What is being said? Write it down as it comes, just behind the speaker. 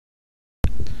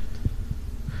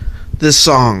This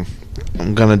song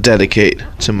I'm gonna dedicate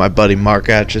to my buddy Mark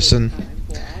Atchison.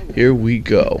 Here we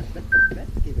go.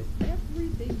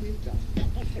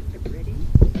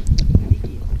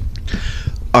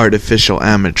 Artificial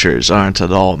amateurs aren't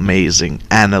at all amazing.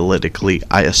 Analytically,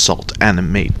 I assault,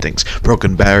 animate things.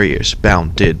 Broken barriers,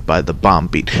 bounded by the bomb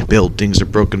beat. Buildings are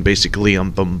broken, basically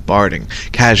I'm bombarding.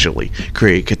 Casually,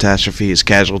 create catastrophes,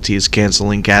 casualties,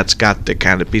 canceling cats, got their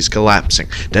canopies collapsing.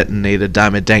 Detonate a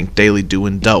diamond dank, daily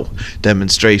doing dough.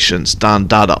 Demonstrations, Don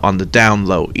Dada on the down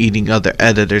low. Eating other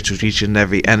editors with each and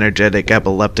every energetic,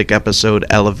 epileptic episode,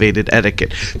 elevated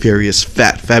etiquette. Furious,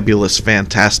 fat, fabulous,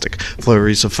 fantastic.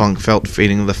 Flurries of funk felt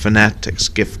feeding the fanatics.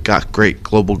 Gift got great,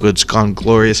 global goods gone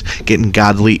glorious. Getting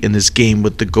godly in his game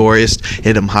with the goriest.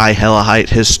 Hit him high, hella height,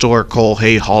 historical,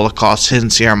 hey, Holocaust,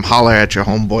 sincere, holler at your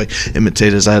homeboy.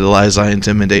 Imitators idolize, I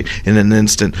intimidate. In an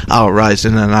instant, I'll rise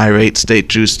in an irate state.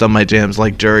 Juiced on my jams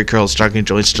like jury curls, striking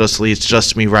joints justly. It's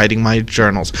just me writing my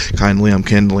journals. Kindly, I'm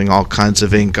kindling all kinds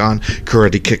of ink on.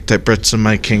 Karate kick type Brits in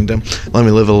my kingdom. Let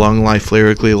me live a long life,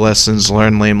 lyrically lessons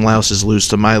learn. Lame louses loose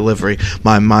to my livery.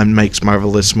 My mind makes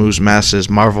marvelous moves, masses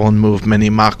marvel and move, many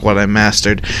mock what I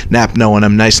mastered. Nap knowing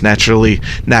I'm nice naturally.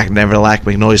 Knack never lack,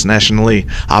 make noise nationally.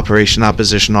 Operation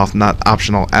opposition off, not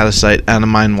optional. Out of sight, out of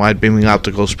mind, wide beaming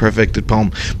opticals, perfected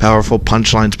poem. Powerful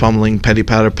punchlines, pummeling, petty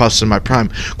powder puffs in my prime.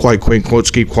 Quiet quaint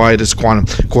quotes, keep quiet as quantum.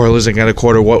 Quarreling at a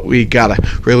quarter, what we gotta.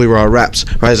 Really raw raps,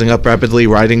 rising up rapidly,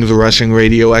 riding the rushing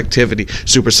radioactivity.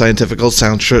 Super scientifical,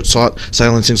 sound shirt sought.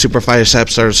 Silencing super fire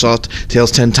saps are sought.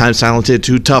 Tails 10 times silented,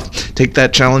 too tough. Take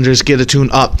that challengers, get a tune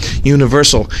up. Universal,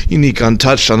 unique,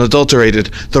 untouched, unadulterated,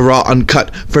 the raw,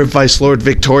 uncut, for vice lord,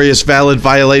 victorious, valid,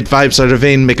 violate, vibes out of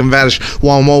vain, make 'em vanish.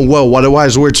 Whoa, whoa, whoa, what a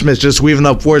wise wordsmith, just weaving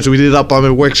up words, we did up on my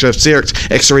work shift, Xerox,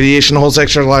 X radiation, holds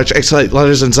extra large, X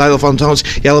letters and xylophone tones,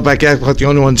 yellow back act like the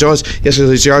only one's yours,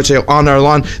 yesterday's yard sale on our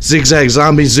lawn, zigzag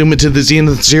zombies, zoom into the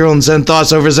zenith, zero and zen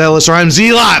thoughts, overzealous rhyme,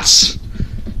 zealots!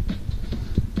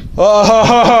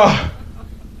 Oh,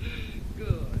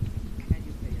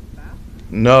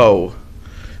 no.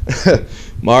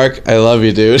 Mark, I love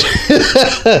you, dude.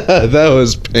 That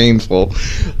was painful.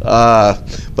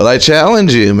 But I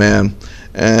challenge you, man.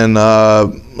 And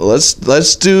let's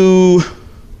do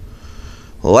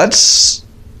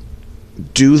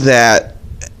that.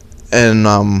 And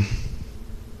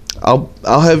I'll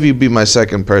have you be my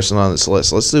second person on this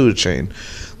list. Let's do a chain.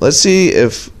 Let's see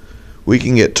if we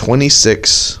can get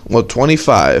 25,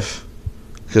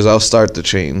 because I'll start the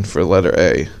chain for letter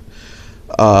A.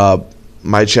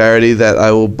 My charity that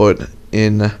I will put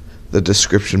in the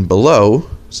description below,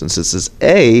 since this is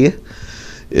A,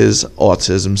 is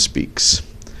Autism Speaks.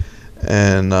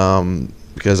 And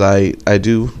because I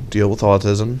do deal with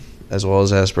autism as well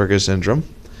as Asperger's syndrome,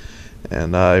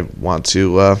 and I want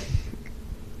to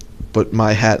put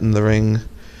my hat in the ring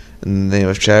in the name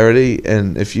of charity.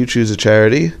 And if you choose a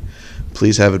charity,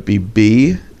 please have it be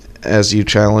B, as you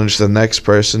challenge the next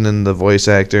person in the voice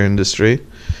actor industry.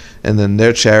 And then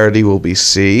their charity will be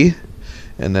C,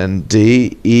 and then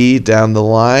D, E down the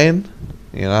line.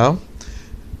 You know,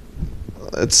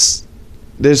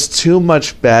 there's too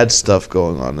much bad stuff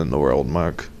going on in the world,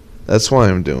 Mark. That's why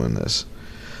I'm doing this.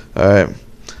 All right,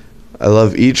 I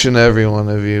love each and every one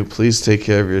of you. Please take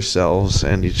care of yourselves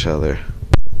and each other.